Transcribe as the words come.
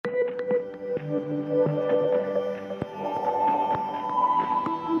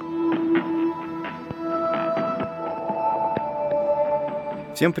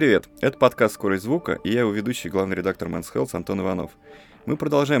Всем привет! Это подкаст «Скорость звука» и я его ведущий, главный редактор Men's Health Антон Иванов. Мы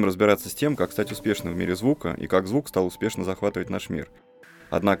продолжаем разбираться с тем, как стать успешным в мире звука и как звук стал успешно захватывать наш мир.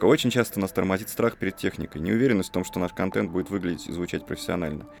 Однако очень часто нас тормозит страх перед техникой, неуверенность в том, что наш контент будет выглядеть и звучать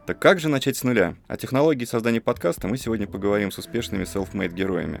профессионально. Так как же начать с нуля? О технологии создания подкаста мы сегодня поговорим с успешными self-made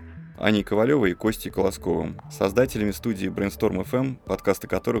героями. Аней Ковалевой и Костей Колосковым, создателями студии Brainstorm FM, подкасты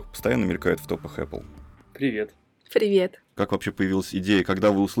которых постоянно мелькают в топах Apple. Привет. Привет. Как вообще появилась идея,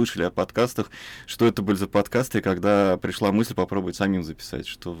 когда вы услышали о подкастах, что это были за подкасты, и когда пришла мысль попробовать самим записать,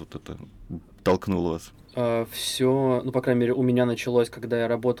 что вот это толкнуло вас? Все, по крайней мере, у меня началось, когда я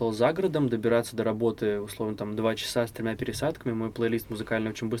работал за городом, добираться до работы, условно, 2 часа с 3 пересадками, мой плейлист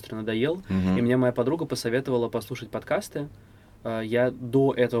музыкальный очень быстро надоел, и мне моя подруга посоветовала послушать подкасты. Я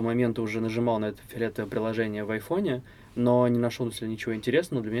до этого момента уже нажимал на это фиолетовое приложение в айфоне, но не нашел ничего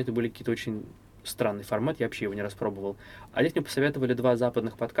интересного, для меня это были какие-то очень странный формат, я вообще его не распробовал. А здесь мне посоветовали 2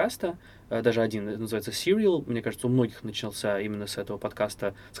 западных подкаста, даже один называется Serial, мне кажется, у многих начался именно с этого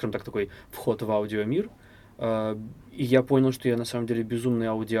подкаста, скажем так, такой вход в аудиомир. И я понял, что я на самом деле безумный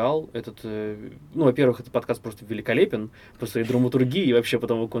аудиал. Во-первых, этот подкаст просто великолепен по своей драматургии и вообще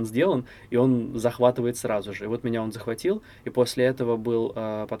потому, как он сделан, и он захватывает сразу же. И вот меня он захватил, и после этого был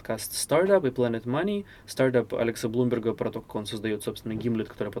подкаст Startup и Planet Money. Startup Алекса Блумберга про то, как он создает, собственно, Gimlet,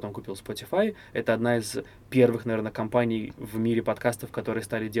 который потом купил Spotify. Это одна из первых, наверное, компаний в мире подкастов, которые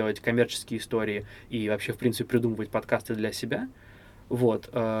стали делать коммерческие истории и вообще, в принципе, придумывать подкасты для себя. И вот,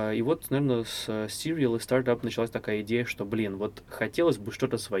 наверное, с Serial и Startup началась такая идея, что, хотелось бы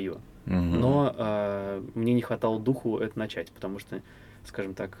что-то свое. Но мне не хватало духу это начать, потому что,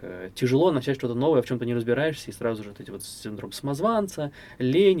 скажем так, тяжело начать что-то новое, в чем-то не разбираешься, и сразу же эти синдром самозванца,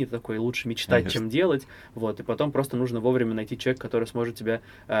 лень, и такой лучше мечтать, чем делать. И потом просто нужно вовремя найти человека, который сможет тебя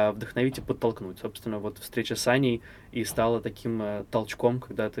вдохновить и подтолкнуть. Собственно, встреча с Аней и стала таким толчком,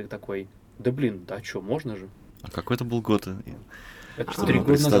 когда ты такой, что, можно же? А какой это был год? Это 3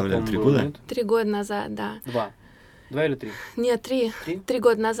 года назад, по-моему, 3 года? нет? 3 года назад, да. 2 или 3? Нет, 3. 3? 3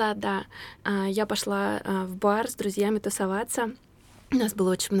 года назад, да. Я пошла в бар с друзьями тусоваться. У нас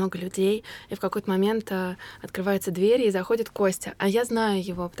было очень много людей, и в какой-то момент открываются двери, и заходит Костя. А я знаю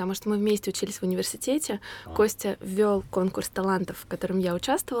его, потому что мы вместе учились в университете. Костя ввел конкурс талантов, в котором я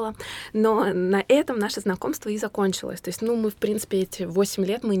участвовала, но на этом наше знакомство и закончилось. То есть, мы, в принципе, эти 8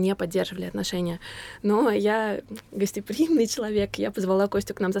 лет мы не поддерживали отношения. Но я гостеприимный человек, я позвала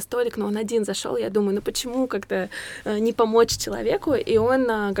Костю к нам за столик, но он один зашел, я думаю, почему как-то не помочь человеку? И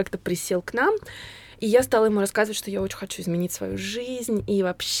он как-то присел к нам, и я стала ему рассказывать, что я очень хочу изменить свою жизнь, и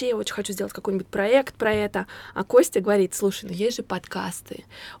вообще очень хочу сделать какой-нибудь проект про это. А Костя говорит: слушай, есть же подкасты,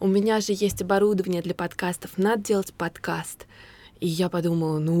 у меня же есть оборудование для подкастов, надо делать подкаст. И я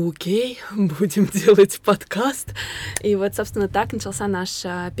подумала, окей, будем делать подкаст. И собственно, так начался наш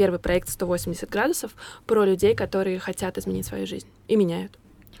первый проект «180 градусов» про людей, которые хотят изменить свою жизнь и меняют.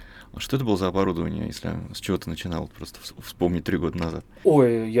 А что это было за оборудование, если с чего ты начинал, просто вспомнить 3 года назад?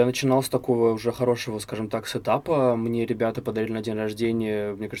 Я начинал с такого уже хорошего, скажем так, сетапа. Мне ребята подарили на день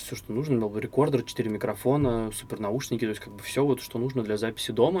рождения, мне кажется, все, что нужно. У меня был рекордер, 4 микрофона, супер наушники, то есть все что нужно для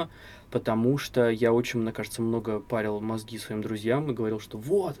записи дома, потому что я очень, мне кажется, много парил мозги своим друзьям и говорил, что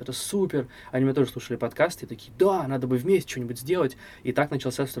это супер. Они меня тоже слушали подкасты и такие, да, надо бы вместе что-нибудь сделать. И так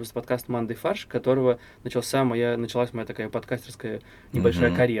начался, собственно, подкаст «Мандай фарш», которого началась моя такая подкастерская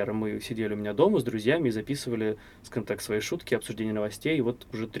небольшая карьера. Мы сидели у меня дома с друзьями и записывали, скажем так, свои шутки, обсуждение новостей, и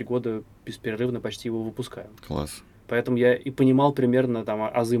уже 3 года бесперерывно почти его выпускаем. Класс. Поэтому я и понимал примерно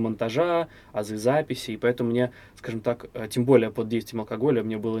азы монтажа, азы записи, и поэтому мне, скажем так, тем более под действием алкоголя,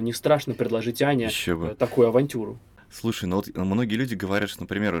 мне было не страшно предложить Ане такую авантюру. Слушай, многие люди говорят, что,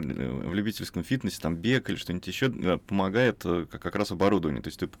 например, в любительском фитнесе, бег или что-нибудь еще помогает как раз оборудование. То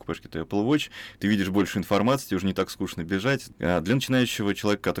есть ты покупаешь какой-то Apple Watch, ты видишь больше информации, тебе уже не так скучно бежать. Для начинающего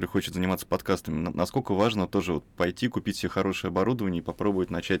человека, который хочет заниматься подкастами, насколько важно тоже пойти, купить себе хорошее оборудование и попробовать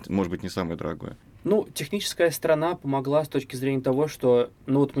начать, может быть, не самое дорогое? Техническая сторона помогла с точки зрения того, что,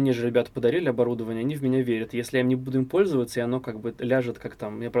 мне же ребята подарили оборудование, они в меня верят. Если я им не буду им пользоваться, и оно ляжет как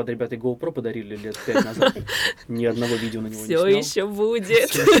там. Мне, правда, ребята и GoPro подарили лет 5 назад. Ни одного видео на него не снял. Всё еще будет.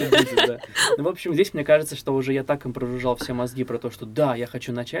 Всё еще будет, да. В общем, здесь мне кажется, что уже я так им прожужжал все мозги про то, что да, я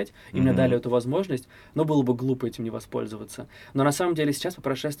хочу начать, и мне дали эту возможность, но было бы глупо этим не воспользоваться. Но на самом деле сейчас, по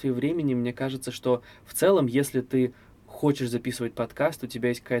прошествии времени, мне кажется, что в целом, если ты хочешь записывать подкаст, у тебя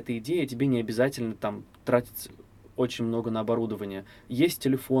есть какая-то идея, тебе не обязательно тратить очень много на оборудование. Есть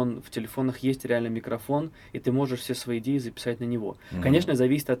телефон, в телефонах есть реально микрофон, и ты можешь все свои идеи записать на него. Конечно,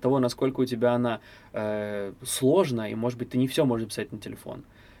 зависит от того, насколько у тебя она сложная, и, может быть, ты не все можешь записать на телефон.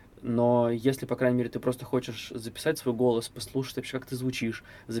 Но если, по крайней мере, ты просто хочешь записать свой голос, послушать вообще, как ты звучишь,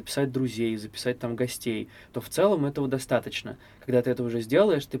 записать друзей, записать там гостей, то в целом этого достаточно. Когда ты это уже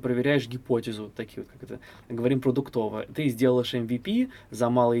сделаешь, ты проверяешь гипотезу, такие вот, как это говорим, продуктово. Ты сделаешь MVP за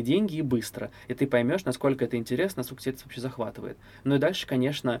малые деньги и быстро, и ты поймешь, насколько это интересно, насколько тебя это вообще захватывает. Ну и дальше,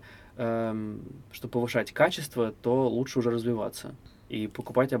 конечно, чтобы повышать качество, то лучше уже развиваться и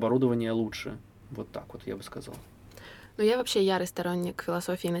покупать оборудование лучше. Вот так вот я бы сказал. Ну, я вообще ярый сторонник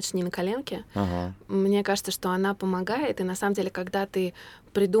философии «начни на коленке». Ага. Мне кажется, что она помогает, и на самом деле, когда ты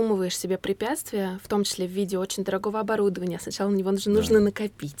придумываешь себе препятствия, в том числе в виде очень дорогого оборудования, сначала на него нужно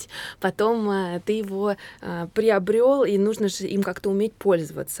накопить, потом ты его приобрел, и нужно же им как-то уметь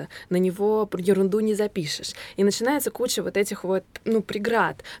пользоваться, на него ерунду не запишешь. И начинается куча вот этих вот,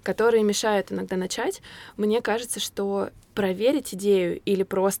 преград, которые мешают иногда начать. Мне кажется, что проверить идею или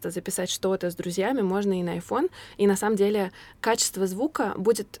просто записать что-то с друзьями можно и на iPhone, и на самом деле качество звука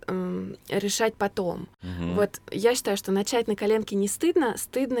будет решать потом. Вот я считаю, что начать на коленке не стыдно,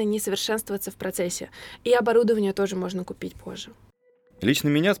 стыдно не совершенствоваться в процессе. И оборудование тоже можно купить позже. Лично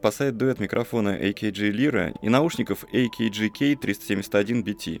меня спасает дуэт микрофона AKG Lyra и наушников AKG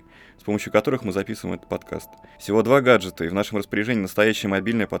K371BT, с помощью которых мы записываем этот подкаст. Всего 2 гаджета, и в нашем распоряжении настоящая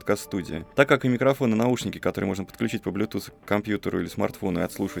мобильная подкаст-студия. Так как и микрофоны и наушники, которые можно подключить по Bluetooth к компьютеру или смартфону и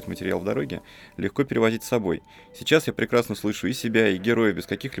отслушивать материал в дороге, легко перевозить с собой. Сейчас я прекрасно слышу и себя, и героя без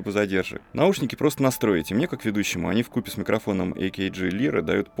каких-либо задержек. Наушники просто настроить, и мне, как ведущему, они вкупе с микрофоном AKG Lyra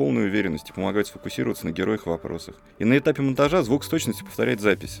дают полную уверенность и помогают сфокусироваться на героях и вопросах. И на этапе монтажа звук с точностью повторяет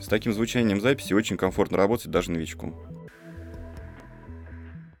запись. С таким звучанием записи очень комфортно работать даже новичку.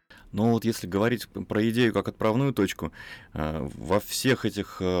 Но вот если говорить про идею как отправную точку, во всех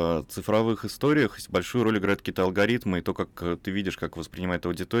этих цифровых историях большую роль играют какие-то алгоритмы, и то, как ты видишь, как воспринимает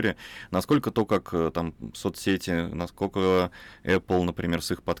аудитория, насколько то, как там соцсети, насколько Apple, например,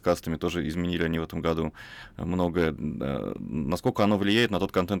 с их подкастами тоже изменили они в этом году многое, насколько оно влияет на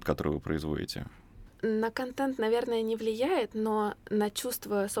тот контент, который вы производите? На контент, наверное, не влияет, но на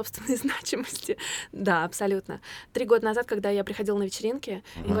чувство собственной значимости, да, абсолютно. 3 года назад, когда я приходила на вечеринки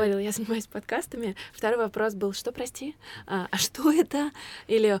и говорила, я занимаюсь подкастами, второй вопрос был, что, прости, а что это?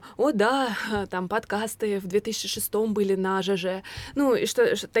 Или, о, да, там подкасты в 2006 были на ЖЖ. Ну, и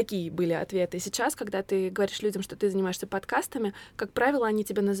что такие были ответы. Сейчас, когда ты говоришь людям, что ты занимаешься подкастами, как правило, они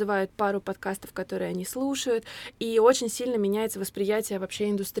тебе называют пару подкастов, которые они слушают, и очень сильно меняется восприятие вообще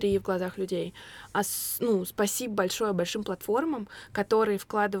индустрии в глазах людей. Спасибо большое большим платформам, которые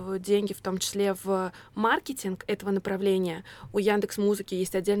вкладывают деньги, в том числе в маркетинг этого направления. У Яндекс.Музыки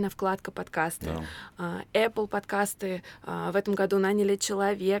есть отдельная вкладка подкасты. Apple подкасты в этом году наняли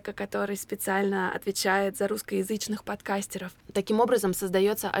человека, который специально отвечает за русскоязычных подкастеров. Таким образом,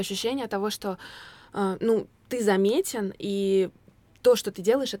 создается ощущение того, что ты заметен, и то, что ты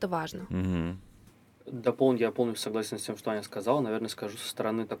делаешь, это важно. Дополню, я полностью согласен с тем, что Аня сказала. Наверное, скажу со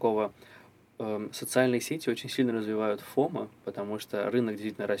стороны такого социальные сети очень сильно развивают FOMO, потому что рынок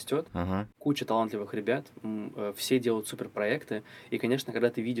действительно растет, куча талантливых ребят, все делают суперпроекты, и, конечно,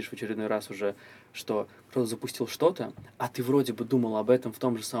 когда ты видишь в очередной раз уже, что кто-то запустил что-то, а ты вроде бы думал об этом в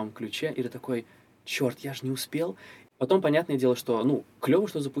том же самом ключе, и ты такой, черт, я же не успел. Потом, понятное дело, что, клево,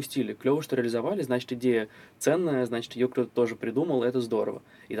 что запустили, клево, что реализовали, значит, идея ценная, значит, ее кто-то тоже придумал, это здорово.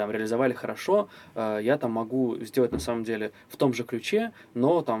 И там реализовали хорошо, я там могу сделать, на самом деле, в том же ключе,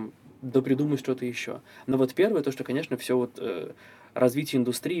 но там допридумать что-то еще. Но вот первое, то, что, конечно, все развитие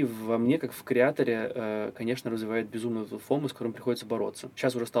индустрии во мне, как в креаторе, конечно, развивает безумно эту фому, с которым приходится бороться.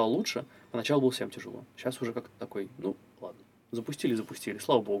 Сейчас уже стало лучше, поначалу было всем тяжело. Сейчас уже как-то такой, ладно. Запустили,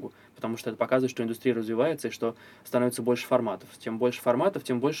 слава богу. Потому что это показывает, что индустрия развивается и что становится больше форматов. Тем больше форматов,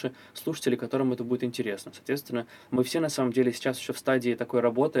 тем больше слушателей, которым это будет интересно. Соответственно, мы все на самом деле сейчас еще в стадии такой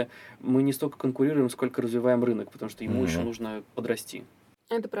работы. Мы не столько конкурируем, сколько развиваем рынок, потому что ему еще нужно подрасти.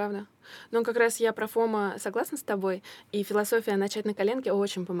 Это правда. Но как раз я про FOMO согласна с тобой, и философия «начать на коленке»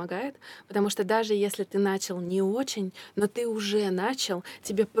 очень помогает, потому что даже если ты начал не очень, но ты уже начал,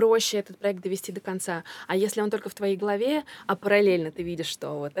 тебе проще этот проект довести до конца. А если он только в твоей голове, а параллельно ты видишь,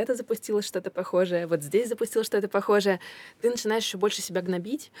 что вот это запустилось что-то похожее, вот здесь запустилось что-то похожее, ты начинаешь еще больше себя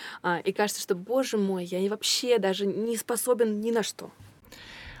гнобить, и кажется, что, боже мой, я вообще даже не способен ни на что.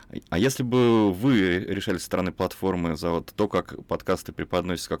 А если бы вы решали со стороны платформы за вот то, как подкасты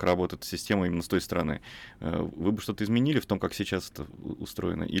преподносятся, как работает система именно с той стороны, вы бы что-то изменили в том, как сейчас это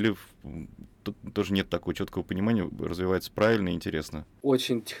устроено? Или тут тоже нет такого четкого понимания, развивается правильно и интересно?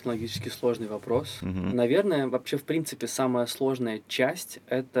 Очень технологически сложный вопрос. Наверное, вообще, в принципе, самая сложная часть —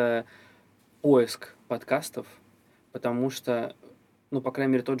 это поиск подкастов, потому что ну, по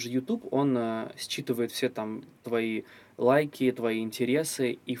крайней мере, тот же YouTube, он считывает все там твои лайки, твои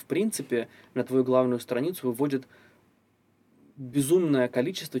интересы, и, в принципе, на твою главную страницу выводит безумное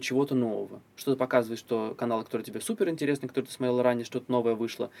количество чего-то нового. Что-то показывает, что канал, который тебе супер интересный, который ты смотрел ранее, что-то новое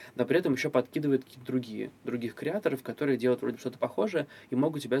вышло, но при этом еще подкидывает какие-то других креаторов, которые делают вроде что-то похожее и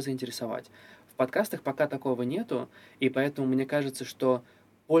могут тебя заинтересовать. В подкастах пока такого нету, и поэтому мне кажется, что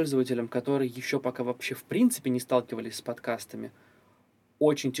пользователям, которые еще пока вообще в принципе не сталкивались с подкастами,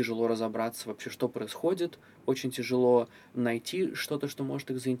 очень тяжело разобраться вообще, что происходит, очень тяжело найти что-то, что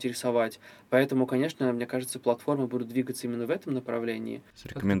может их заинтересовать. Поэтому, конечно, мне кажется, платформы будут двигаться именно в этом направлении.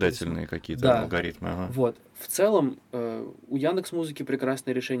 Рекомендательные какие-то Да. алгоритмы. Ага. Вот. В целом, у Яндекс.Музыки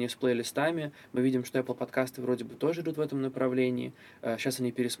прекрасное решение с плейлистами. Мы видим, что Apple подкасты вроде бы тоже идут в этом направлении. Сейчас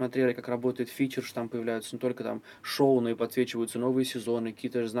они пересмотрели, как работает фичер, что там появляются не только там шоу, но и подсвечиваются новые сезоны,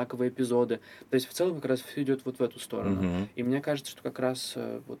 какие-то знаковые эпизоды. То есть в целом как раз все идет вот в эту сторону. Мгм. И мне кажется, что как раз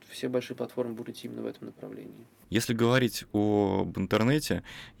вот все большие платформы будут идти именно в этом направлении. Если говорить об интернете,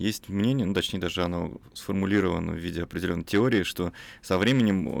 есть мнение, ну, точнее, даже оно сформулировано в виде определенной теории, что со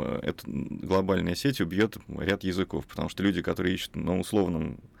временем эта глобальная сеть убьет ряд языков, потому что люди, которые ищут на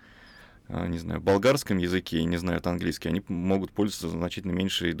условном, не знаю, болгарском языке и не знают английский, они могут пользоваться значительно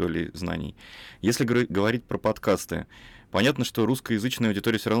меньшей долей знаний. Если говорить про подкасты, понятно, что русскоязычная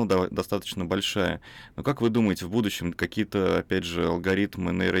аудитория все равно достаточно большая. Но как вы думаете, в будущем какие-то, опять же,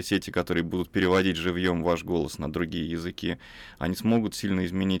 алгоритмы, нейросети, которые будут переводить живьем ваш голос на другие языки, они смогут сильно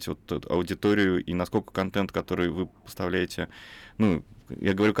изменить вот эту аудиторию, и насколько контент, который вы поставляете, ну,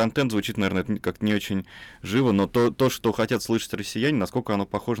 я говорю, контент звучит, наверное, как-то не очень живо, но то, что хотят слышать россияне, насколько оно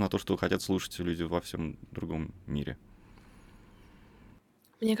похоже на то, что хотят слушать люди во всем другом мире?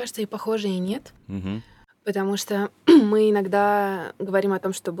 Мне кажется, и похоже, и нет. Угу. Потому что мы иногда говорим о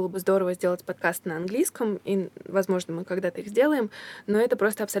том, что было бы здорово сделать подкаст на английском, и, возможно, мы когда-то их сделаем, но это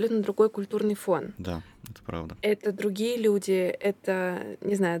просто абсолютно другой культурный фон. Да, это правда. Это другие люди, это,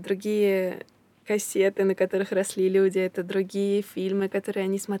 не знаю, другие кассеты, на которых росли люди, это другие фильмы, которые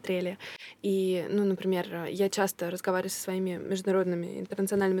они смотрели. И, ну, например, я часто разговариваю со своими международными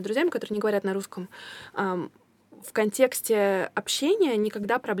интернациональными друзьями, которые не говорят на русском. В контексте общения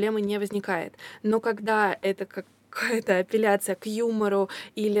никогда проблемы не возникает. Но когда это какая-то апелляция к юмору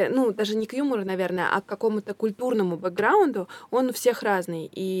или, ну, даже не к юмору, наверное, а к какому-то культурному бэкграунду, он у всех разный,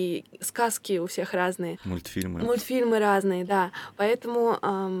 и сказки у всех разные. Мультфильмы разные, да. Поэтому,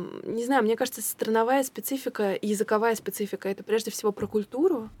 не знаю, мне кажется, страновая специфика, языковая специфика — это прежде всего про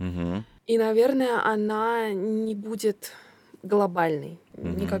культуру, Угу. и, наверное, она не будет глобальной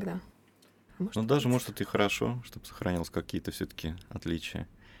никогда. Ну, даже, может, это и хорошо, чтобы сохранилось какие-то все-таки отличия.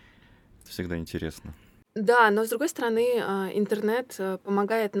 Это всегда интересно. Да, но с другой стороны, интернет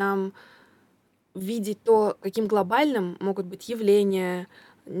помогает нам видеть то, каким глобальным могут быть явления,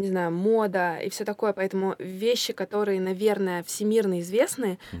 не знаю, мода и все такое. Поэтому вещи, которые, наверное, всемирно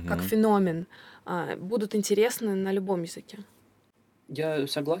известны как феномен, будут интересны на любом языке. Я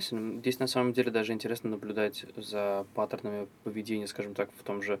согласен. Здесь на самом деле даже интересно наблюдать за паттернами поведения, скажем так, в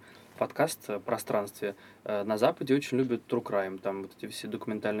том же подкаст-пространстве. На Западе очень любят true crime, там вот эти все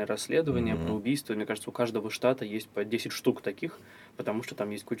документальные расследования про убийства. Мне кажется, у каждого штата есть по 10 штук таких, потому что там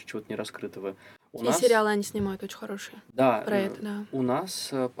есть куча чего-то нераскрытого. И сериалы они снимают очень хорошие. Да, про это, да. У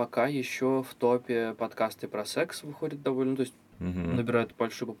нас пока еще в топе подкасты про секс выходят довольно, то есть набирают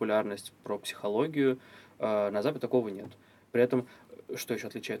большую популярность, про психологию. На Западе такого нет. При этом, что еще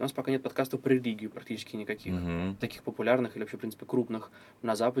отличает? У нас пока нет подкастов про религию практически никаких, таких популярных или вообще, в принципе, крупных.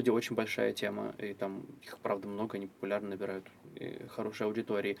 На Западе очень большая тема, и там их, правда, много, они популярно набирают хорошей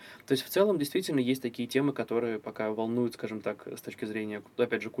аудитории. То есть, в целом, действительно, есть такие темы, которые пока волнуют, скажем так, с точки зрения,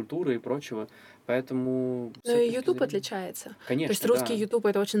 опять же, культуры и прочего. Поэтому... Ну и YouTube отличается. Конечно, то есть русский YouTube —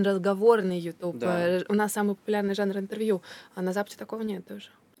 это очень разговорный YouTube. Да. У нас самый популярный жанр интервью, а на Западе такого нет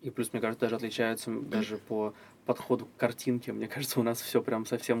тоже. И плюс, мне кажется, даже отличаются даже по подходу к картинке. Мне кажется, у нас все прям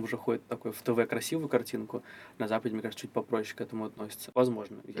совсем уже ходит такой в ТВ красивую картинку. На Западе, мне кажется, чуть попроще к этому относится.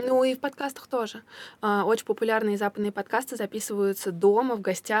 Возможно. Ну и в подкастах тоже. Очень популярные западные подкасты записываются дома, в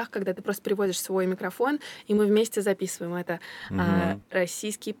гостях, когда ты просто приводишь свой микрофон, и мы вместе записываем это.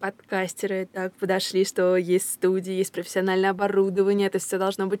 Российские подкастеры так подошли, что есть студии, есть профессиональное оборудование, то есть все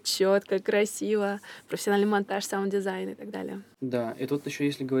должно быть четко, красиво, профессиональный монтаж, саунд-дизайн и так далее. Да, и тут еще,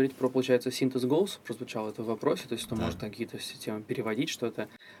 если говорить про, получается, синтез голос, прозвучал это в вопросе, то есть кто может какие-то системы переводить что-то.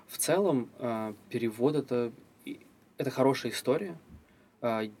 В целом, перевод это хорошая история,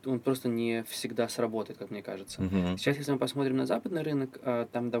 он просто не всегда сработает, как мне кажется. Сейчас, если мы посмотрим на западный рынок,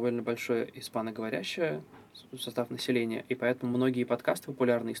 там довольно большое испаноговорящая состав населения, и поэтому многие подкасты,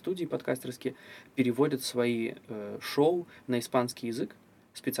 популярные студии подкастерские, переводят свои шоу на испанский язык,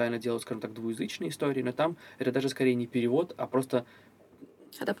 специально делают, скажем так, двуязычные истории, но там это даже скорее не перевод, а просто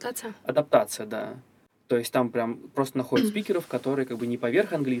адаптация, да. То есть там прям просто находят спикеров, которые как бы не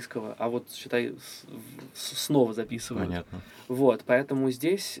поверх английского, а вот, считай, снова записывают. Понятно. Вот, поэтому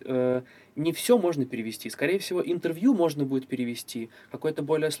здесь не все можно перевести. Скорее всего, интервью можно будет перевести. Какой-то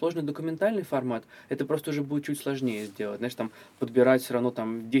более сложный документальный формат, это просто уже будет чуть сложнее сделать. Знаешь, там подбирать все равно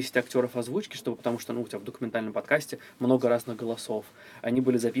там 10 актеров озвучки, чтобы, потому что, ну, у тебя в документальном подкасте много разных голосов. Они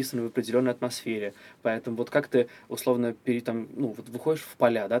были записаны в определенной атмосфере. Поэтому вот как ты, условно, вот выходишь в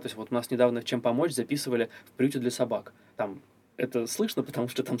поля, да, то есть вот у нас недавно в «Чем помочь» записывали в приюте для собак. Там это слышно, потому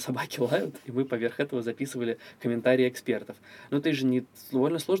что там собаки лают, и мы поверх этого записывали комментарии экспертов. Но это же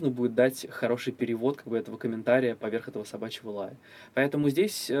довольно сложно будет дать хороший перевод как бы этого комментария поверх этого собачьего лая. Поэтому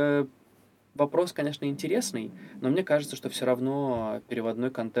здесь вопрос, конечно, интересный, но мне кажется, что все равно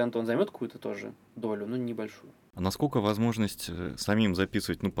переводной контент, он займет какую-то тоже долю, но небольшую. А насколько возможность самим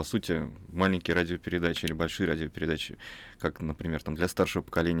записывать, ну, по сути, маленькие радиопередачи или большие радиопередачи, как, например, там для старшего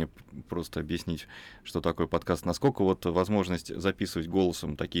поколения просто объяснить, что такое подкаст, насколько вот возможность записывать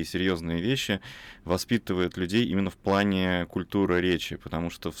голосом такие серьезные вещи воспитывает людей именно в плане культуры речи, потому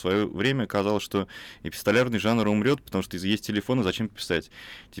что в свое время казалось, что эпистолярный жанр умрет, потому что есть телефон, и зачем писать?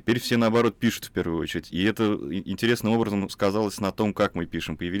 Теперь все, наоборот, пишут в первую очередь, и это интересным образом сказалось на том, как мы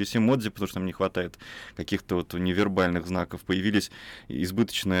пишем. Появились эмодзи, потому что нам не хватает каких-то вот невербальных знаков, появились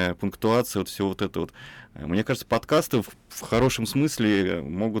избыточная пунктуация, вот все вот это вот. Мне кажется, подкасты в хорошем смысле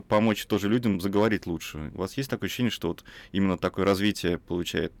могут помочь тоже людям заговорить лучше. У вас есть такое ощущение, что вот именно такое развитие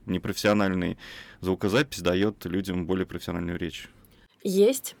получает непрофессиональный звукозапись, дает людям более профессиональную речь?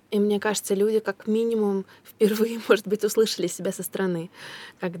 Есть, и мне кажется, люди как минимум впервые, может быть, услышали себя со стороны,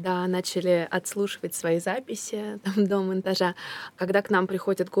 когда начали отслушивать свои записи там, до монтажа. Когда к нам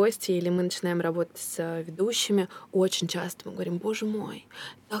приходят гости или мы начинаем работать с ведущими, очень часто мы говорим: боже мой,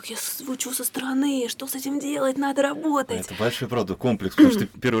 так я звучу со стороны, что с этим делать, надо работать. Это большой, правда, комплекс, потому что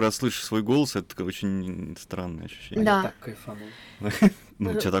ты первый раз слышишь свой голос, это очень странное ощущение. Да. Я так кайфанул. Ну,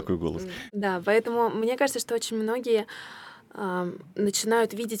 у тебя такой голос. Да, поэтому мне кажется, что очень многие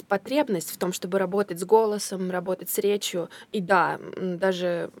начинают видеть потребность в том, чтобы работать с голосом, работать с речью. И да,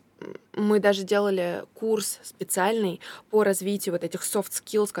 мы даже делали курс специальный по развитию вот этих soft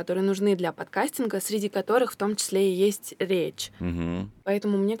skills, которые нужны для подкастинга, среди которых в том числе и есть речь. Угу.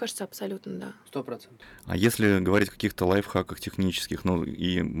 Поэтому мне кажется, абсолютно да. 100%. А если говорить о каких-то лайфхаках технических, ну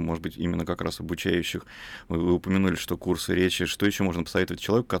и, может быть, именно как раз обучающих, вы упомянули, что курсы речи, что еще можно посоветовать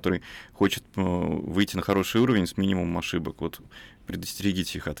человеку, который хочет выйти на хороший уровень с минимумом ошибок? Вот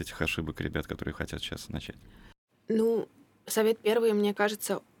предостерегите их от этих ошибок, ребят, которые хотят сейчас начать. Ну, совет первый, мне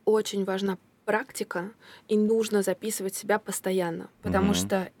кажется, очень важна практика, и нужно записывать себя постоянно. Потому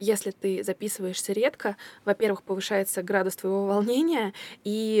что если ты записываешься редко, во-первых, повышается градус твоего волнения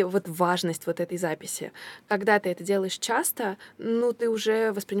и вот важность вот этой записи. Когда ты это делаешь часто, ну, ты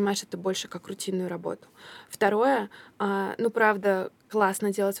уже воспринимаешь это больше как рутинную работу. Второе, ну, правда,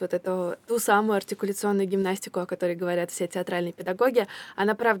 классно делать вот эту ту самую артикуляционную гимнастику, о которой говорят все театральные педагоги.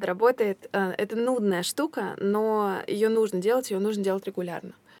 Она, правда, работает. Это нудная штука, но ее нужно делать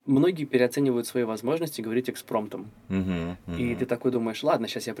регулярно. Многие переоценивают свои возможности говорить экспромтом. И ты такой думаешь: ладно,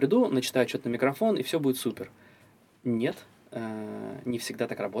 сейчас я приду, начитаю что-то на микрофон, и все будет супер. Нет, не всегда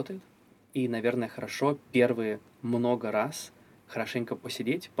так работает. И, наверное, хорошо первые много раз хорошенько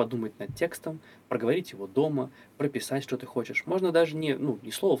посидеть, подумать над текстом, проговорить его дома, прописать, что ты хочешь. Можно даже не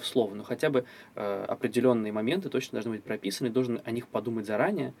слово в слово, но хотя бы определенные моменты точно должны быть прописаны, должен о них подумать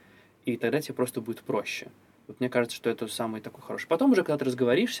заранее, и тогда тебе просто будет проще. Вот мне кажется, что это самый такой хороший. Потом уже, когда ты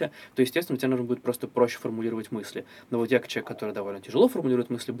разговоришься, то, естественно, тебе нужно будет просто проще формулировать мысли. Но вот я, как человек, который довольно тяжело формулирует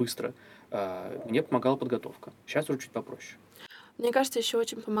мысли быстро, мне помогала подготовка. Сейчас уже чуть попроще. Мне кажется, еще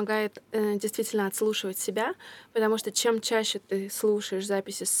очень помогает действительно отслушивать себя, потому что чем чаще ты слушаешь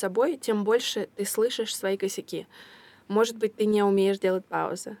записи с собой, тем больше ты слышишь свои косяки. Может быть, ты не умеешь делать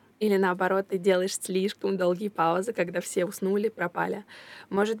паузы. Или наоборот, ты делаешь слишком долгие паузы, когда все уснули, пропали.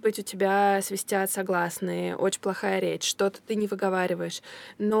 Может быть, у тебя свистят согласные, очень плохая речь, что-то ты не выговариваешь.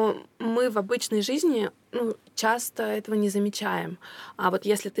 Но мы в обычной жизни часто этого не замечаем. А вот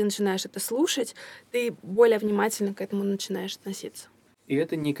если ты начинаешь это слушать, ты более внимательно к этому начинаешь относиться. И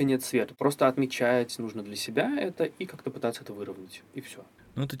это не конец света. Просто отмечать нужно для себя это и как-то пытаться это выровнять. И все.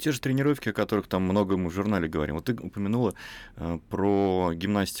 Ну, это те же тренировки, о которых там много мы в журнале говорим. Вот ты упомянула про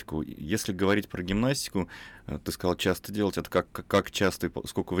гимнастику. Если говорить про гимнастику, ты сказал, часто делать. Это как часто и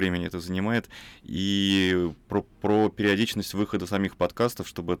сколько времени это занимает? И про периодичность выхода самих подкастов,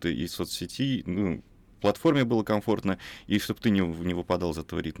 чтобы это из соцсетей, платформе было комфортно, и чтобы ты не выпадал из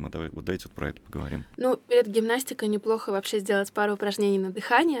этого ритма. Давайте вот про это поговорим. Ну, перед гимнастикой неплохо вообще сделать пару упражнений на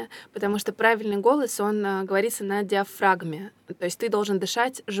дыхание, потому что правильный голос, он говорится на диафрагме. То есть ты должен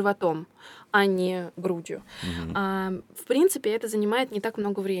дышать животом, а не грудью. В принципе, это занимает не так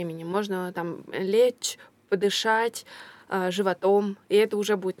много времени. Можно там лечь, подышать животом, и это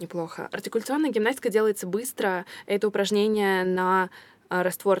уже будет неплохо. Артикуляционная гимнастика делается быстро. Это упражнение на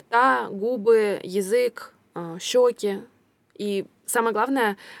раствор рта, губы, язык, щеки. И самое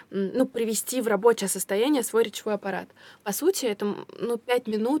главное, привести в рабочее состояние свой речевой аппарат. По сути, это 5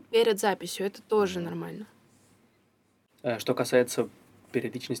 минут перед записью. Это тоже нормально. Что касается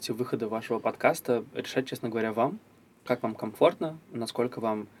периодичности выхода вашего подкаста, решать, честно говоря, вам. Как вам комфортно, насколько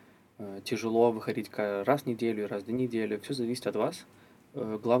вам тяжело выходить раз в неделю, раз в 2 недели. Все зависит от вас.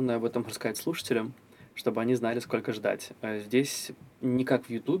 Главное об этом рассказать слушателям, чтобы они знали, сколько ждать. Здесь не как в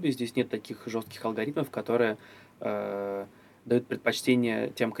Ютубе, здесь нет таких жестких алгоритмов, которые дают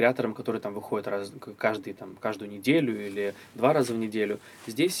предпочтение тем креаторам, которые там выходят каждую неделю или 2 раза в неделю.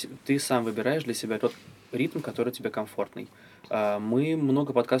 Здесь ты сам выбираешь для себя тот ритм, который тебе комфортный. Мы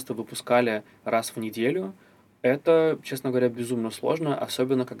много подкастов выпускали раз в неделю. Это, честно говоря, безумно сложно,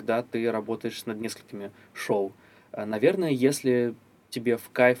 особенно когда ты работаешь над несколькими шоу. Наверное, если тебе в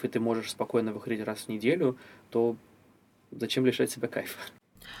кайф, и ты можешь спокойно выходить раз в неделю, то зачем лишать себя кайфа?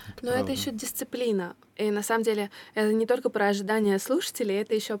 Но это еще дисциплина. И на самом деле это не только про ожидания слушателей,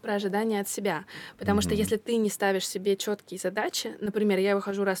 это еще про ожидания от себя. Потому что если ты не ставишь себе четкие задачи, например, я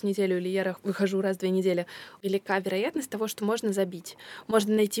выхожу раз в неделю или я выхожу раз в 2 недели, велика вероятность того, что можно забить.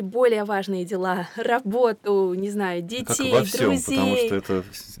 Можно найти более важные дела, работу, не знаю, детей, как во всем, друзей. Потому что это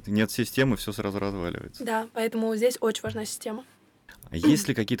нет системы, все сразу разваливается. Да, поэтому здесь очень важна система. Есть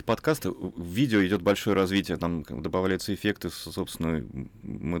ли какие-то подкасты? В видео идет большое развитие, там добавляются эффекты, собственно,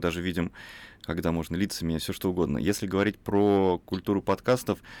 мы даже видим, когда можно лица менять, все что угодно. Если говорить про культуру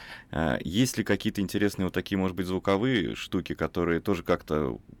подкастов, есть ли какие-то интересные вот такие, может быть, звуковые штуки, которые тоже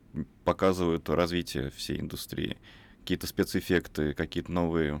как-то показывают развитие всей индустрии? Какие-то спецэффекты, какие-то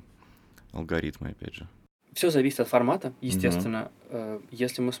новые алгоритмы, опять же? Все зависит от формата, естественно.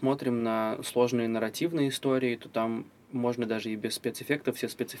 Если мы смотрим на сложные нарративные истории, то там можно даже и без спецэффектов. Все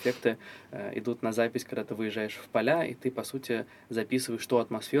спецэффекты идут на запись, когда ты выезжаешь в поля, и ты, по сути, записываешь ту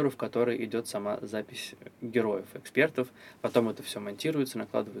атмосферу, в которой идет сама запись героев, экспертов. Потом это все монтируется,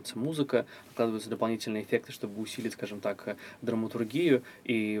 накладывается музыка, накладываются дополнительные эффекты, чтобы усилить, скажем так, драматургию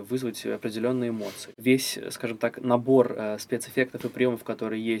и вызвать определенные эмоции. Весь, скажем так, набор спецэффектов и приемов,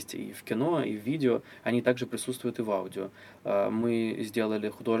 которые есть и в кино, и в видео, они также присутствуют и в аудио. Мы сделали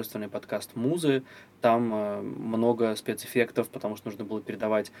художественный подкаст «Музы», там много спецэффектов, потому что нужно было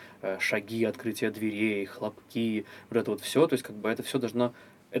передавать шаги, открытие дверей, хлопки, вот это вот все. То есть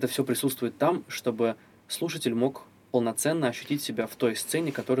это все присутствует там, чтобы слушатель мог полноценно ощутить себя в той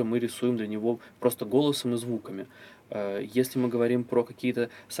сцене, которую мы рисуем для него просто голосом и звуками. Если мы говорим про какие-то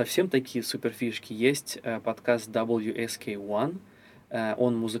совсем такие суперфишки, есть подкаст WSK1.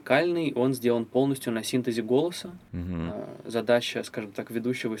 Он музыкальный, он сделан полностью на синтезе голоса. Задача, скажем так,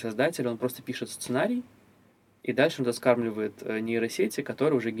 ведущего и создателя, он просто пишет сценарий, и дальше он заскармливает нейросети,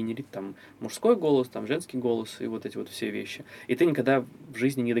 которые уже генерит там мужской голос, там женский голос и вот эти вот все вещи. И ты никогда в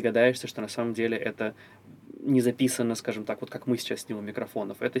жизни не догадаешься, что на самом деле это не записано, скажем так, вот как мы сейчас снимем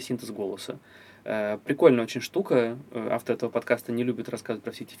микрофонов. Это синтез голоса. Прикольная очень штука. Автор этого подкаста не любит рассказывать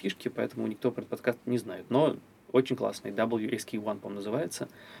про все эти фишки, поэтому никто про этот подкаст не знает. Но очень классный. WSK1, по-моему, называется.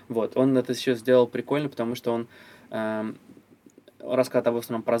 Вот. Он это сейчас сделал прикольно, потому что он рассказывает в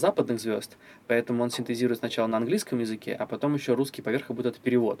основном про западных звезд, поэтому он синтезирует сначала на английском языке, а потом еще русский поверх, как будто это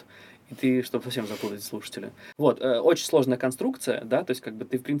перевод. И ты, чтобы совсем запутать слушателя. Вот, очень сложная конструкция, да, то есть как бы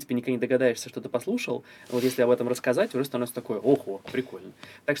ты, в принципе, никогда не догадаешься, что ты послушал. Вот если об этом рассказать, уже становится такое, ого, прикольно.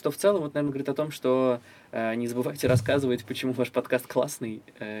 Так что в целом, вот, наверное, говорит о том, что не забывайте рассказывать, почему ваш подкаст классный,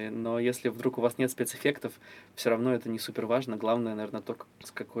 но если вдруг у вас нет спецэффектов, все равно это не супер важно. Главное, наверное, то,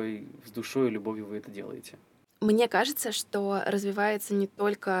 с душой и любовью вы это делаете. Мне кажется, что развивается не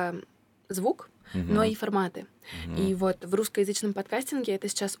только звук, но и форматы. И вот в русскоязычном подкастинге это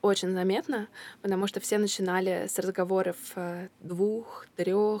сейчас очень заметно, потому что все начинали с разговоров 2,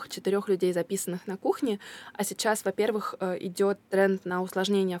 3, 4 людей, записанных на кухне, а сейчас, во-первых, идет тренд на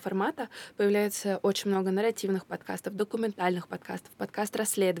усложнение формата, появляется очень много нарративных подкастов, документальных подкастов,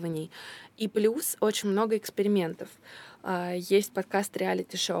 подкаст-расследований, и плюс очень много экспериментов. Есть подкаст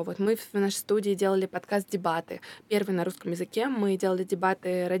реалити-шоу. Вот мы в нашей студии делали подкаст «Дебаты». Первый на русском языке. Мы делали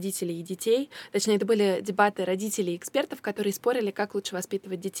дебаты родителей и детей. Точнее, это были дебаты родителей и экспертов, которые спорили, как лучше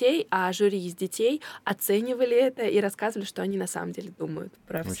воспитывать детей, а жюри из детей оценивали это и рассказывали, что они на самом деле думают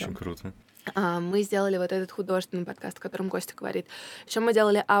про все. Очень круто. Мы сделали вот этот художественный подкаст, о котором Костя говорит. Еще мы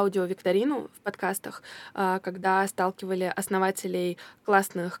делали аудио-викторину в подкастах, когда сталкивали основателей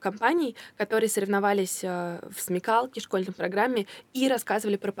классных компаний, которые соревновались в смекалке, школьной программе, и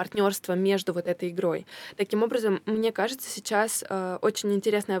рассказывали про партнерство между вот этой игрой. Таким образом, мне кажется, сейчас очень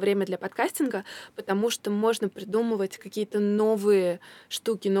интересное время для подкастинга, потому что можно придумывать какие-то новые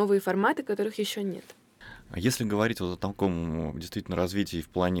штуки, новые форматы, которых еще нет. А если говорить вот о таком действительно развитии в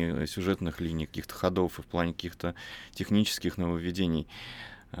плане сюжетных линий, каких-то ходов и в плане каких-то технических нововведений,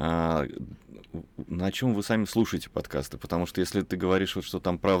 на чем вы сами слушаете подкасты? Потому что если ты говоришь, вот, что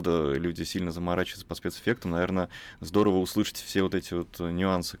там, правда, люди сильно заморачиваются по спецэффектам, наверное, здорово услышать все вот эти вот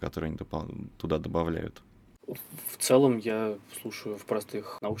нюансы, которые они туда добавляют. В целом я слушаю в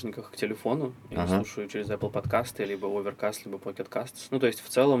простых наушниках к телефону. Я слушаю через Apple подкасты, либо Overcast, либо Pocket Casts. Ну, то есть в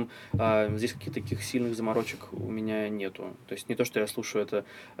целом здесь каких-то таких сильных заморочек у меня нету. То есть не то, что я слушаю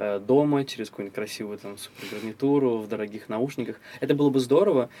это дома, через какую-нибудь красивую там супергарнитуру, в дорогих наушниках. Это было бы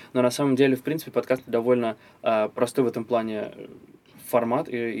здорово, но на самом деле, в принципе, подкасты довольно простой в этом плане формат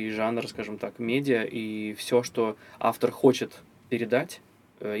и жанр, скажем так, медиа, и все, что автор хочет передать,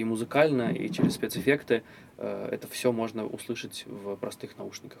 и музыкально, и через спецэффекты, это все можно услышать в простых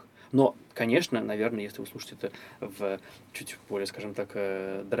наушниках. Но, конечно, наверное, если вы слушаете это в чуть более, скажем так,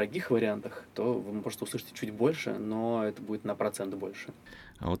 дорогих вариантах, то вы просто услышите чуть больше, но это будет на процент больше.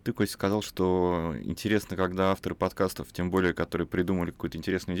 А вот ты, Костя, сказал, что интересно, когда авторы подкастов, тем более, которые придумали какую-то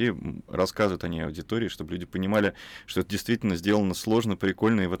интересную идею, рассказывают о ней аудитории, чтобы люди понимали, что это действительно сделано сложно,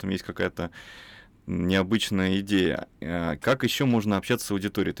 прикольно, и в этом есть какая-то необычная идея. Как еще можно общаться с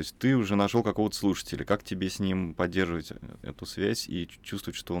аудиторией? То есть ты уже нашел какого-то слушателя, как тебе с ним поддерживать эту связь и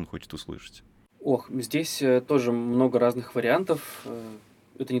чувствовать, что он хочет услышать? Здесь тоже много разных вариантов.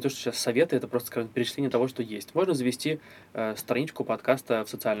 Это не то, что сейчас советы, это просто, скажем, перечисление того, что есть. Можно завести страничку подкаста в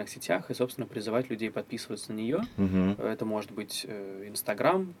социальных сетях и, собственно, призывать людей подписываться на нее. Это может быть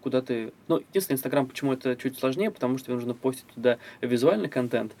Инстаграм, куда ты... Единственное, Инстаграм, почему это чуть сложнее, потому что нужно постить туда визуальный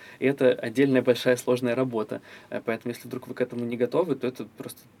контент, и это отдельная большая сложная работа. Поэтому, если вдруг вы к этому не готовы, то это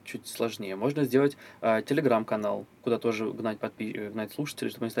просто чуть сложнее. Можно сделать Телеграм-канал, куда тоже гнать слушателей,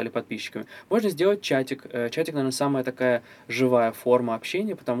 чтобы они стали подписчиками. Можно сделать чатик. Чатик, наверное, самая такая живая форма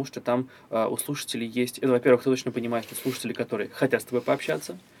общения, потому что там у слушателей есть... Это, во-первых, ты точно понимаешь, что слушатели, которые хотят с тобой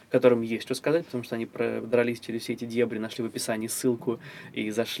пообщаться, которым есть что сказать, потому что они продрались через все эти дебри, нашли в описании ссылку и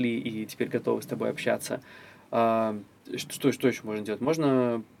зашли, и теперь готовы с тобой общаться. Что еще можно делать?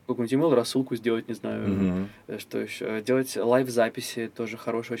 Можно какую-нибудь email-рассылку сделать, не знаю, что еще. Делать лайв-записи, тоже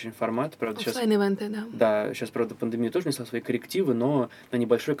хороший очень формат. Правда, оффлайн-ивенты, да. Да, сейчас, правда, пандемия тоже внесла свои коррективы, но на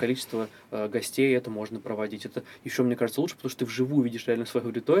небольшое количество гостей это можно проводить. Это еще, мне кажется, лучше, потому что ты вживую видишь реально свою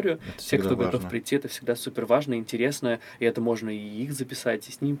аудиторию. Все, кто готов прийти, это всегда супер важно, интересно, и это можно и их записать,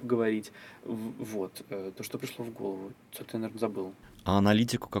 и с ним поговорить. Вот, то, что пришло в голову. Что-то я, наверное, забыл. А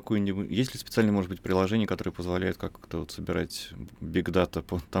аналитику какую-нибудь... Есть ли специальное, может быть, приложение, которое позволяет как-то вот собирать биг-дата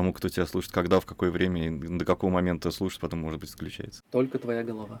по тому, кто тебя слушает, когда, в какое время, и до какого момента слушать, потом, может быть, исключается? Только твоя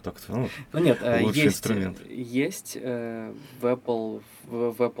голова. Нет, лучший есть инструмент. Есть в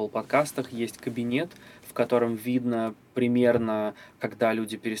Apple подкастах есть кабинет, в котором видно примерно, когда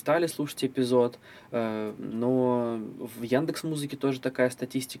люди перестали слушать эпизод, но в Яндекс.Музыке тоже такая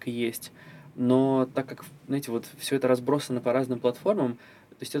статистика есть. Но так как, знаете, вот все это разбросано по разным платформам,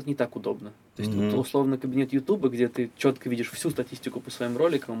 то есть это не так удобно. То есть условно кабинет Ютуба, где ты четко видишь всю статистику по своим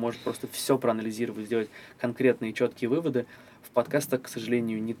роликам, можешь просто все проанализировать, сделать конкретные четкие выводы. В подкастах, к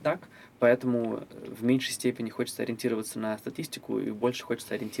сожалению, не так, поэтому в меньшей степени хочется ориентироваться на статистику и больше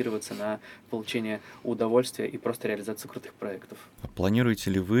хочется ориентироваться на получение удовольствия и просто реализацию крутых проектов.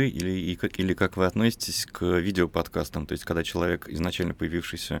 Планируете ли вы или как вы относитесь к видеоподкастам? То есть когда человек, изначально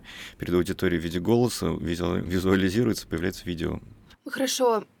появившийся перед аудиторией в виде голоса, визуализируется, появляется видео? Мы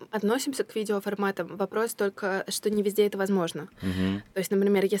хорошо относимся к видеоформатам. Вопрос только, что не везде это возможно. То есть,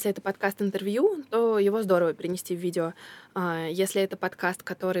 например, если это подкаст-интервью, то его здорово перенести в видео. Если это подкаст,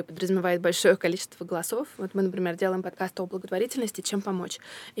 который подразумевает большое количество голосов, вот мы, например, делаем подкаст о благотворительности, чем помочь.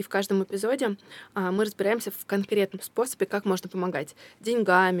 И в каждом эпизоде мы разбираемся в конкретном способе, как можно помогать.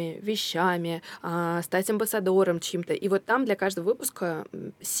 Деньгами, вещами, стать амбассадором чьим-то. И вот там для каждого выпуска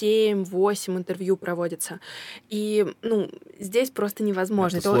 7-8 интервью проводится. И, здесь просто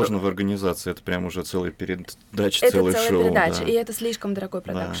невозможно. Это сложно в организации, это прям уже целая передача, целое шоу. Это целая передача, и это слишком дорогой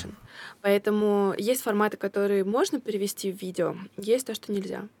продакшн. Да. Поэтому есть форматы, которые можно перевести в видео, есть то, что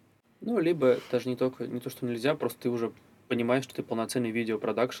нельзя. Либо даже не то, что нельзя, просто ты уже понимаешь, что ты полноценный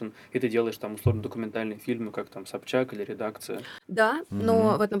видеопродакшн, и ты делаешь там условно документальные фильмы, как там «Собчак» или «Редакция». Да,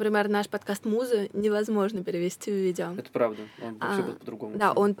 но вот, например, наш подкаст «Музы» невозможно перевести в видео. Это правда, он вообще был по-другому.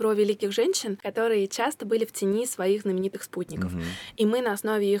 Да, он про великих женщин, которые часто были в тени своих знаменитых спутников. И мы на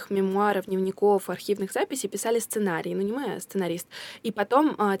основе их мемуаров, дневников, архивных записей писали сценарий. Ну, не мы, а сценарист. И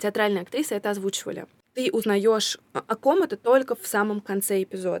потом театральные актрисы это озвучивали. Ты узнаешь о ком это только в самом конце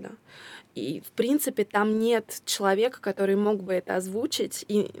эпизода. И, в принципе, там нет человека, который мог бы это озвучить.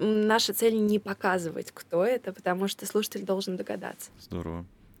 И наша цель не показывать, кто это, потому что слушатель должен догадаться. Здорово.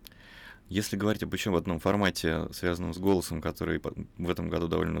 Если говорить об еще в одном формате, связанном с голосом, который в этом году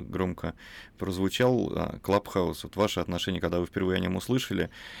довольно громко прозвучал, Clubhouse, вот ваше отношение, когда вы впервые о нем услышали,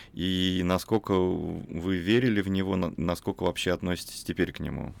 и насколько вы верили в него, насколько вообще относитесь теперь к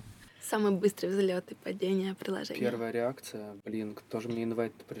нему? Самый быстрый взлет и падение приложения. Первая реакция, кто же мне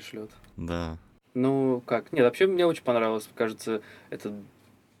инвайт-то пришлет? Да. Ну, как? Нет, вообще мне очень понравилось. Кажется, это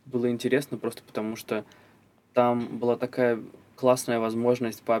было интересно просто потому, что там была такая классная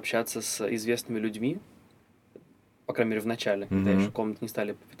возможность пообщаться с известными людьми, по крайней мере, в начале, когда еще комнаты не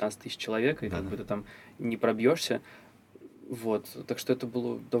стали по 15 тысяч человек, и как бы ты там не пробьешься. Вот, так что это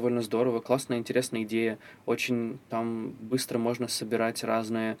было довольно здорово, классная, интересная идея. Очень там быстро можно собирать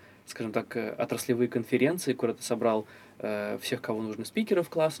разные, скажем так, отраслевые конференции, куда ты собрал всех, кого нужно, спикеров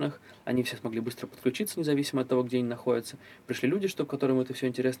классных. Они все смогли быстро подключиться, независимо от того, где они находятся. Пришли люди, которым это все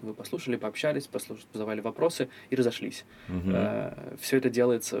интересно, вы послушали, пообщались, задавали вопросы и разошлись. Все это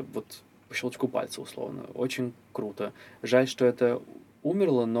делается вот по щелчку пальца, условно. Очень круто. Жаль, что это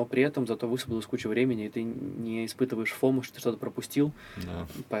умерло, но при этом зато высвободилась куча времени, и ты не испытываешь фому, что ты что-то пропустил. Да.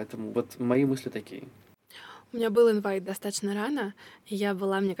 Поэтому вот мои мысли такие. У меня был инвайт достаточно рано, и я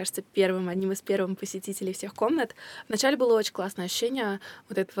была, мне кажется, одним из первых посетителей всех комнат. Вначале было очень классное ощущение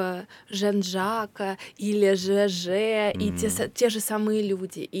вот этого Жан-Жака или ЖЖ, и те же самые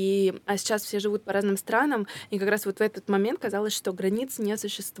люди. А сейчас все живут по разным странам, и как раз вот в этот момент казалось, что границ не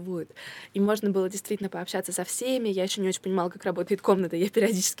существует. И можно было действительно пообщаться со всеми. Я еще не очень понимала, как работает комната. Я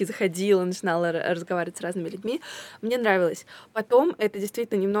периодически заходила, начинала разговаривать с разными людьми. Мне нравилось. Потом это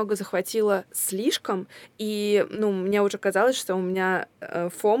действительно немного захватило слишком, и мне уже казалось, что у меня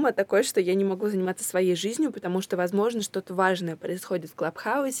фома такое, что я не могу заниматься своей жизнью, потому что, возможно, что-то важное происходит в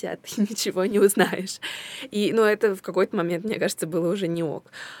Клабхаусе, а ты ничего не узнаешь. И, это в какой-то момент, мне кажется, было уже не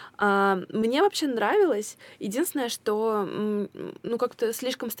ок. Мне вообще нравилось. Единственное, что, как-то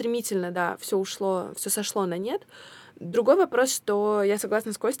слишком стремительно, да, все сошло на нет. Другой вопрос, что я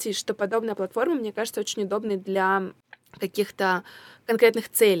согласна с Костей, что подобная платформа, мне кажется, очень удобной для каких-то конкретных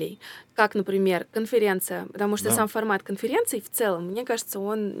целей, как, например, конференция, потому что сам формат конференции в целом, мне кажется,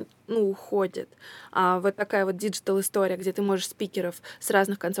 он, уходит. А вот такая вот диджитал-история, где ты можешь спикеров с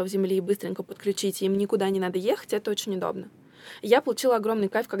разных концов земли быстренько подключить, и им никуда не надо ехать, это очень удобно. Я получила огромный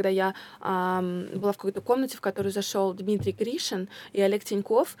кайф, когда я была в какой-то комнате, в которую зашел Дмитрий Гришин и Олег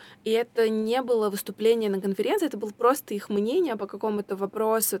Тиньков, и это не было выступление на конференции, это было просто их мнение по какому-то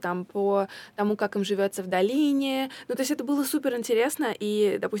вопросу, по тому, как им живется в долине. То есть это было супер интересно,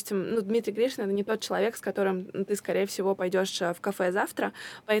 и, допустим, Дмитрий Гришин — это не тот человек, с которым ты, скорее всего, пойдешь в кафе завтра,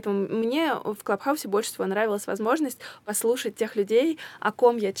 поэтому мне в Клабхаусе больше всего нравилась возможность послушать тех людей, о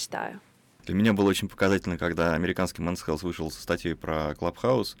ком я читаю. Для меня было очень показательно, когда американский Men's Health вышел со статьей про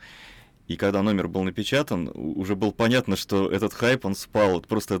Clubhouse, и когда номер был напечатан, уже было понятно, что этот хайп, он спал.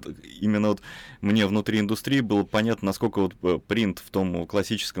 Просто именно мне внутри индустрии было понятно, насколько принт в том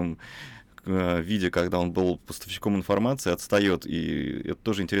классическом виде, когда он был поставщиком информации, отстает. И это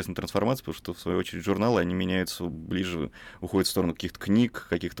тоже интересная трансформация, потому что, в свою очередь, журналы, они меняются ближе, уходят в сторону каких-то книг,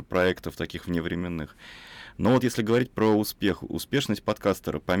 каких-то проектов таких вневременных. Но вот если говорить про успешность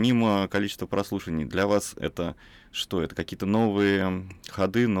подкастера, помимо количества прослушиваний, для вас это что? Это какие-то новые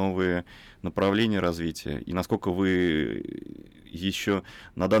ходы, новые направления развития? И насколько вы еще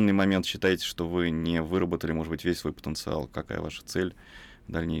на данный момент считаете, что вы не выработали, может быть, весь свой потенциал? Какая ваша цель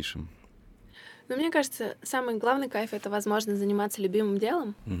в дальнейшем? Мне кажется, самый главный кайф — это возможность заниматься любимым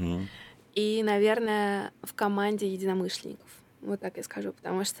делом. И, наверное, в команде единомышленников. Вот так я скажу,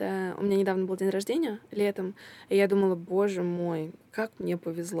 потому что у меня недавно был день рождения летом, и я думала, боже мой, как мне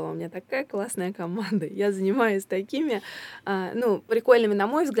повезло, у меня такая классная команда, я занимаюсь такими, прикольными, на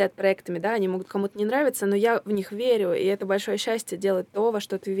мой взгляд, проектами, да, они могут кому-то не нравиться, но я в них верю, и это большое счастье делать то, во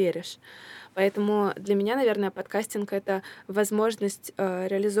что ты веришь. Поэтому для меня, наверное, подкастинг — это возможность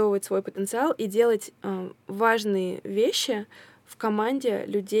реализовывать свой потенциал и делать важные вещи в команде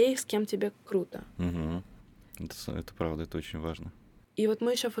людей, с кем тебе круто. Это правда, это очень важно. И вот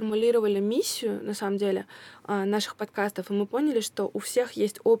мы еще формулировали миссию, на самом деле, наших подкастов, и мы поняли, что у всех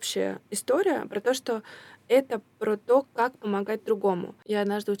есть общая история про то, что это про то, как помогать другому. Я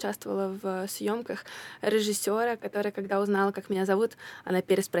однажды участвовала в съемках режиссера, которая, когда узнала, как меня зовут, она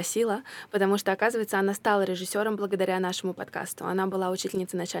переспросила, потому что, оказывается, она стала режиссером благодаря нашему подкасту. Она была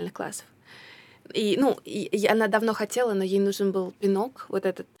учительницей начальных классов. И она давно хотела, но ей нужен был пинок вот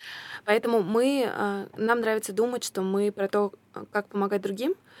этот. Поэтому нам нравится думать, что мы про то, как помогать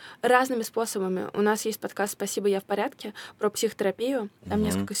другим, разными способами. У нас есть подкаст «Спасибо, я в порядке» про психотерапию. Там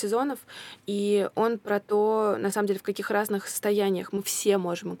несколько сезонов. И он про то, на самом деле, в каких разных состояниях мы все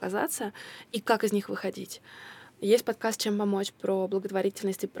можем оказаться и как из них выходить. Есть подкаст «Чем помочь» про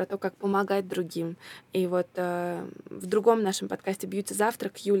благотворительность и про то, как помогать другим. И вот в другом нашем подкасте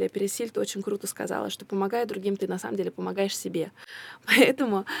 «Бьюти-завтрак» Юлия Пересильд очень круто сказала, что помогая другим, ты на самом деле помогаешь себе.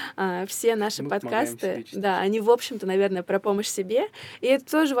 Поэтому все наши подкасты, да, они, в общем-то, наверное, про помощь себе. И это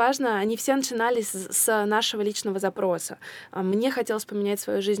тоже важно. Они все начинались с нашего личного запроса. Мне хотелось поменять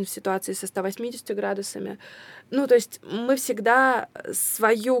свою жизнь в ситуации со 180 градусами. То есть мы всегда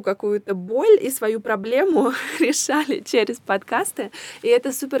свою какую-то боль и свою проблему решали через подкасты, и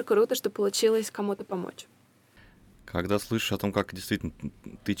это супер круто, что получилось кому-то помочь. Когда слышишь о том, как действительно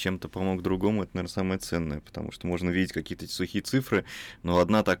ты чем-то помог другому, это, наверное, самое ценное, потому что можно видеть какие-то сухие цифры, но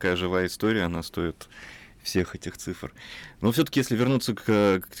одна такая живая история, она стоит всех этих цифр. Но все-таки, если вернуться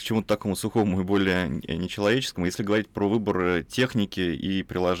к чему-то такому сухому и более нечеловеческому, если говорить про выбор техники и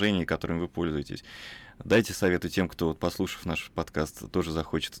приложений, которыми вы пользуетесь, дайте советы тем, кто, послушав наш подкаст, тоже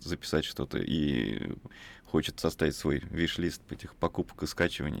захочет записать что-то и хочет составить свой виш-лист этих покупок и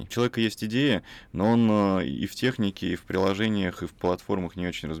скачиваний. У человека есть идея, но он и в технике, и в приложениях, и в платформах не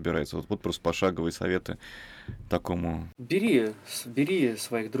очень разбирается. Вот просто пошаговые советы такому. Бери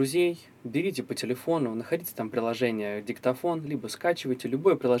своих друзей, берите по телефону, находите там приложение «Диктофон», либо скачивайте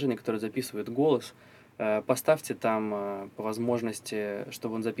любое приложение, которое записывает голос. Поставьте там по возможности,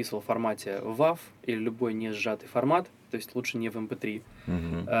 чтобы он записывал в формате WAV или любой не сжатый формат, то есть лучше не в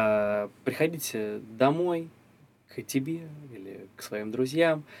MP3. Приходите домой к тебе или к своим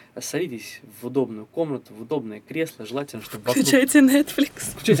друзьям, садитесь в удобную комнату, в удобное кресло, желательно, чтобы вокруг... Включайте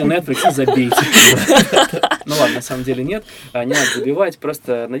Netflix. Включайте Netflix и забейте. Ну ладно, на самом деле нет, не надо забивать,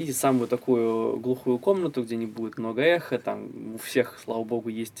 просто найдите самую такую глухую комнату, где не будет много эха, там у всех, слава богу,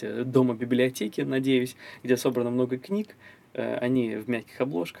 есть дома библиотеки, надеюсь, где собрано много книг, они в мягких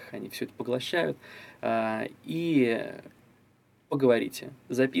обложках, они все это поглощают, и поговорите,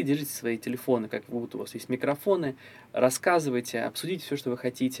 держите свои телефоны, как будто у вас есть микрофоны, рассказывайте, обсудите все, что вы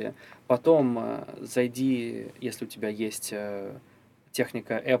хотите, потом зайди, если у тебя есть...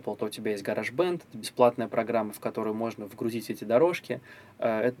 техника Apple, то у тебя есть GarageBand, это бесплатная программа, в которую можно вгрузить эти дорожки.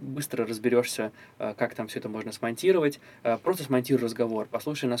 Быстро разберешься, как там все это можно смонтировать. Просто смонтируй разговор,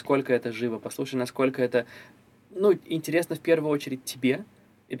 послушай, насколько это живо, послушай, насколько это интересно в первую очередь тебе,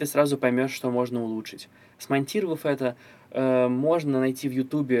 и ты сразу поймешь, что можно улучшить. Смонтировав это, можно найти в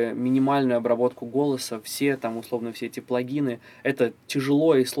Ютубе минимальную обработку голоса, все эти плагины. Это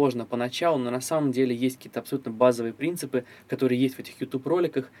тяжело и сложно поначалу, но на самом деле есть какие-то абсолютно базовые принципы, которые есть в этих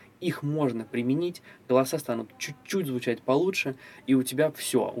YouTube-роликах. Их можно применить, голоса станут чуть-чуть звучать получше, и у тебя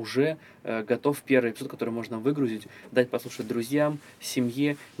все, уже готов первый эпизод, который можно выгрузить, дать послушать друзьям,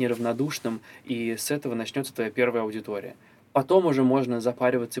 семье, неравнодушным, и с этого начнется твоя первая аудитория. Потом уже можно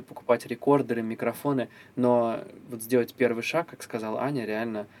запариваться и покупать рекордеры, микрофоны, но вот сделать первый шаг, как сказала Аня,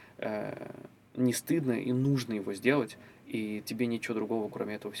 реально не стыдно и нужно его сделать, и тебе ничего другого,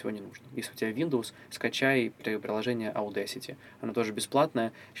 кроме этого всего, не нужно. Если у тебя Windows, скачай приложение Audacity. Оно тоже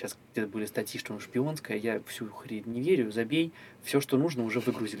бесплатное. Сейчас где-то были статьи, что оно шпионское. Я всю хрень не верю, забей. Все, что нужно, уже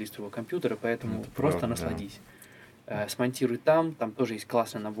выгрузили из твоего компьютера, поэтому просто насладись. Смонтируй там тоже есть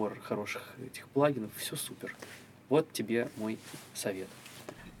классный набор хороших этих плагинов. Все супер. Вот тебе мой совет.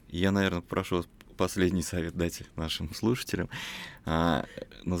 Я, наверное, попрошу вас последний совет дать нашим слушателям.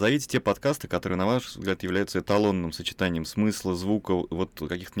 Назовите те подкасты, которые, на ваш взгляд, являются эталонным сочетанием смысла, звука, вот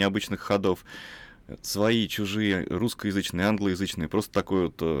каких-то необычных ходов. Свои, чужие, русскоязычные, англоязычные. Просто такой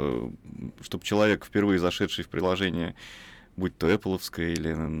вот, чтобы человек, впервые зашедший в приложение, будь то Apple'овское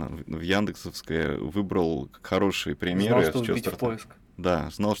или в Яндексовское, выбрал хорошие примеры. Знал, что вбить в поиск. Да,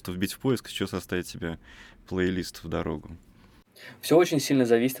 знал, что вбить в поиск, еще составить себе плейлист в дорогу. Все очень сильно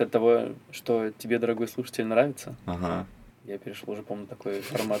зависит от того, что тебе, дорогой слушатель, нравится. Ага. Я перешел уже, по-моему, такой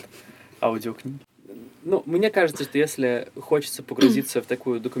формат аудиокниг. Ну, мне кажется, что если хочется погрузиться в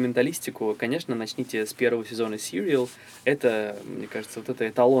такую документалистику, конечно, начните с первого сезона Serial. Это, мне кажется, вот это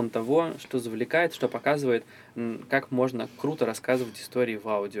эталон того, что завлекает, что показывает, как можно круто рассказывать истории в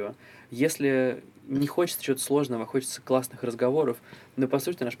аудио. Если не хочется чего-то сложного, а хочется классных разговоров, ну,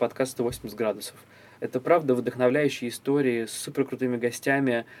 послушайте наш подкаст «180 градусов». Это, правда, вдохновляющие истории с суперкрутыми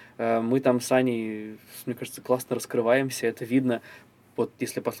гостями. Мы там с Аней, мне кажется, классно раскрываемся, это видно. Вот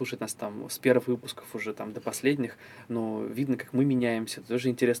если послушать нас там с первых выпусков уже там до последних, но видно, как мы меняемся. Это тоже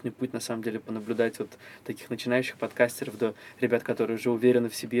интересный путь, на самом деле, понаблюдать вот таких начинающих подкастеров до ребят, которые уже уверены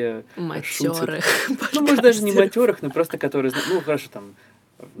в себе, шутят. Ну, может, даже не матерых, но просто которые... Ну, хорошо, там...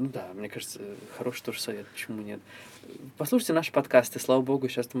 Ну да, мне кажется, хороший тоже совет, почему нет. Послушайте наши подкасты, слава богу,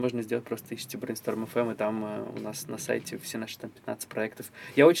 сейчас это можно сделать, просто ищите Brainstorm FM, и там у нас на сайте все наши там 15 проектов.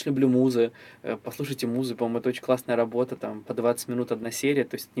 Я очень люблю музы, послушайте музы, по-моему, это очень классная работа, там по 20 минут одна серия,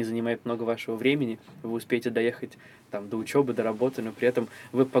 то есть это не занимает много вашего времени, вы успеете доехать там до учебы, до работы, но при этом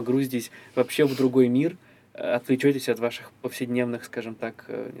вы погрузитесь вообще в другой мир, отвлечетесь от ваших повседневных, скажем так,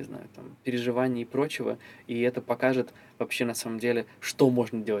 не знаю, там, переживаний и прочего, и это покажет вообще на самом деле, что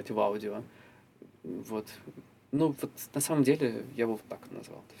можно делать в аудио. Вот. Ну, вот на самом деле я бы вот так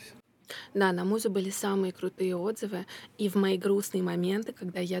назвал это все. Да, на музу были самые крутые отзывы, и в мои грустные моменты,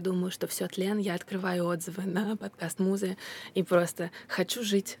 когда я думаю, что все тлен, я открываю отзывы на подкаст Музы и просто хочу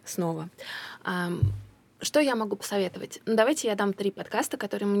жить снова. Что я могу посоветовать? Ну, давайте я дам 3 подкаста,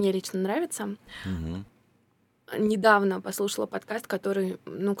 которые мне лично нравятся. Недавно послушала подкаст, который,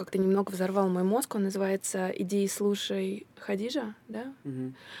 ну, как-то немного взорвал мой мозг. Он называется «Иди и слушай Хадижа», да?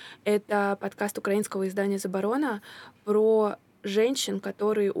 Это подкаст украинского издания «Заборона» про женщин,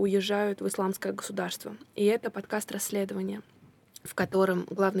 которые уезжают в исламское государство. И это подкаст расследования, в котором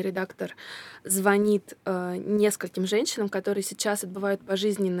главный редактор звонит нескольким женщинам, которые сейчас отбывают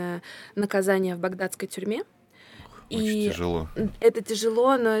пожизненное наказание в багдадской тюрьме. Очень тяжело. Это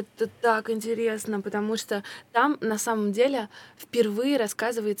тяжело, но это так интересно, потому что там на самом деле впервые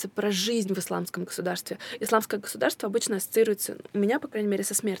рассказывается про жизнь в исламском государстве. Исламское государство обычно ассоциируется, у меня, по крайней мере,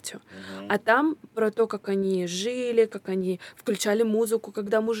 со смертью. А там про то, как они жили, как они включали музыку,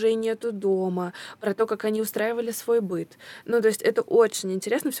 когда мужей нету дома, про то, как они устраивали свой быт. Ну, то есть это очень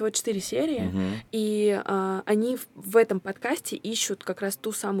интересно, всего 4 серии, и они в этом подкасте ищут как раз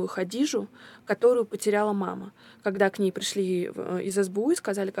ту самую Хадижу, которую потеряла мама. Когда к ней пришли из СБУ и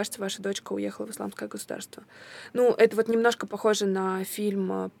сказали, кажется, ваша дочка уехала в исламское государство. Ну, это вот немножко похоже на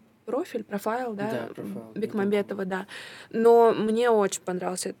фильм «Профайл», да? Бекмамбетова, да. Но мне очень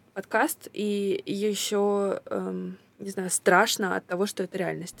понравился этот подкаст, и еще, не знаю, страшно от того, что это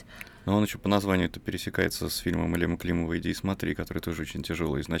реальность. Но он еще по названию это пересекается с фильмом Элемы Климова «Иди и смотри», который тоже очень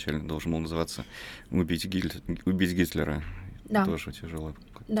тяжелый. Изначально должен был называться «Убить Гитлера». Да. Тоже тяжелая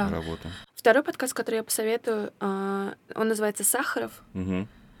работа. Второй подкаст, который я посоветую, он называется «Сахаров».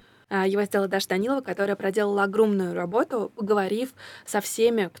 Его сделала Даша Данилова, которая проделала огромную работу, поговорив со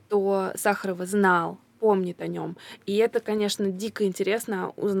всеми, кто Сахарова знал, помнит о нем. И это, конечно, дико интересно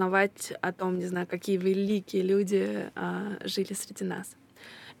узнавать о том, не знаю, какие великие люди жили среди нас.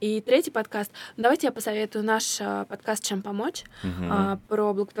 И третий подкаст. Давайте я посоветую наш подкаст «Чем помочь?»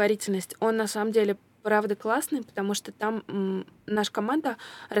 про благотворительность. Он, на самом деле, правда классный, потому что там наша команда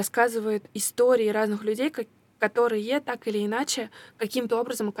рассказывает истории разных людей, которые так или иначе каким-то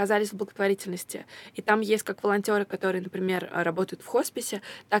образом оказались в благотворительности. И там есть как волонтеры, которые, например, работают в хосписе,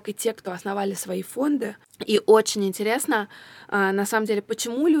 так и те, кто основали свои фонды. И очень интересно, на самом деле,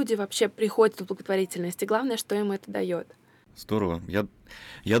 почему люди вообще приходят в благотворительность, и главное, что им это дает. Здорово.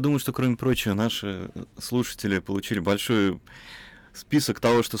 Я думаю, что, кроме прочего, наши слушатели получили большой список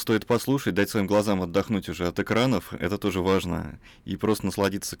того, что стоит послушать, дать своим глазам отдохнуть уже от экранов, это тоже важно. И просто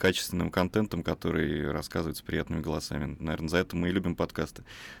насладиться качественным контентом, который рассказывается приятными голосами. Наверное, за это мы и любим подкасты.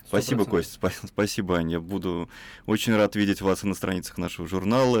 100%. Спасибо, Костя. Спасибо, Аня. Я буду очень рад видеть вас и на страницах нашего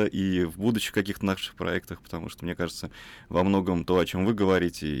журнала, и в будущих каких-то наших проектах, потому что, мне кажется, во многом то, о чем вы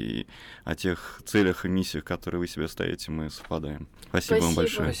говорите, и о тех целях и миссиях, которые вы себе ставите, мы совпадаем. Спасибо вам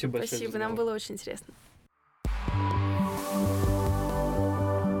большое. Спасибо. Нам было очень интересно.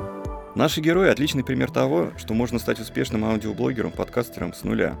 Наши герои — отличный пример того, что можно стать успешным аудиоблогером, подкастером с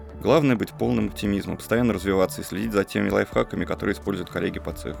нуля. Главное — быть полным оптимизмом, постоянно развиваться и следить за теми лайфхаками, которые используют коллеги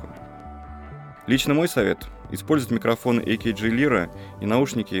по цеху. Лично мой совет — использовать микрофоны AKG Lyra и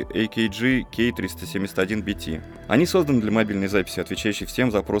наушники AKG K371BT. Они созданы для мобильной записи, отвечающей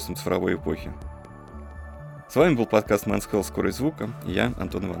всем запросам цифровой эпохи. С вами был подкаст Men's Health «Скорость звука» и я,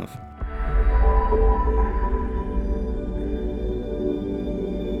 Антон Иванов.